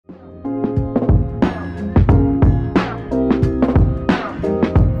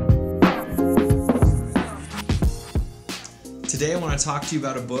Today I want to talk to you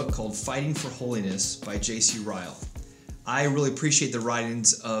about a book called Fighting for Holiness by J.C. Ryle. I really appreciate the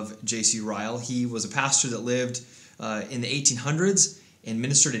writings of J.C. Ryle. He was a pastor that lived in the 1800s and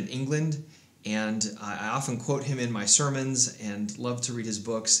ministered in England, and I often quote him in my sermons and love to read his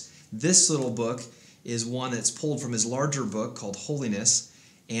books. This little book is one that's pulled from his larger book called Holiness,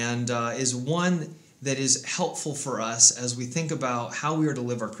 and is one that is helpful for us as we think about how we are to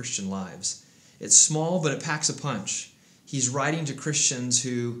live our Christian lives. It's small, but it packs a punch. He's writing to Christians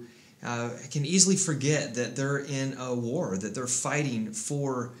who can easily forget that they're in a war, that they're fighting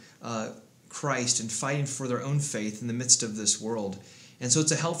for Christ and fighting for their own faith in the midst of this world. And so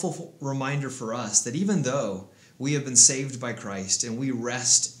it's a helpful reminder for us that even though we have been saved by Christ and we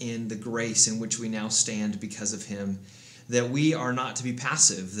rest in the grace in which we now stand because of Him, that we are not to be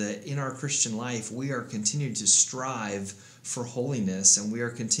passive, that in our Christian life we are continuing to strive for holiness and we are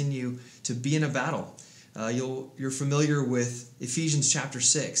continue to be in a battle. You're familiar with Ephesians chapter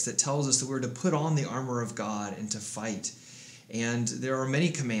 6 that tells us that we're to put on the armor of God and to fight. And there are many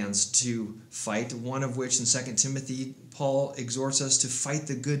commands to fight, one of which in 2 Timothy, Paul exhorts us to fight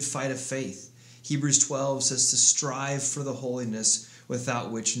the good fight of faith. Hebrews 12 says to strive for the holiness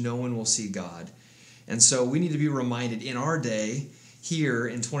without which no one will see God. And so we need to be reminded in our day, here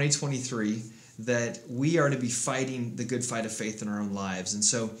in 2023, that we are to be fighting the good fight of faith in our own lives. And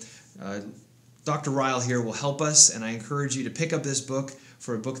so Dr. Ryle here will help us, and I encourage you to pick up this book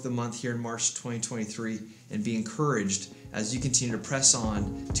for a Book of the Month here in March 2023 and be encouraged as you continue to press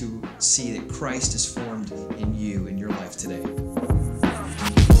on to see that Christ is formed in you in your life today.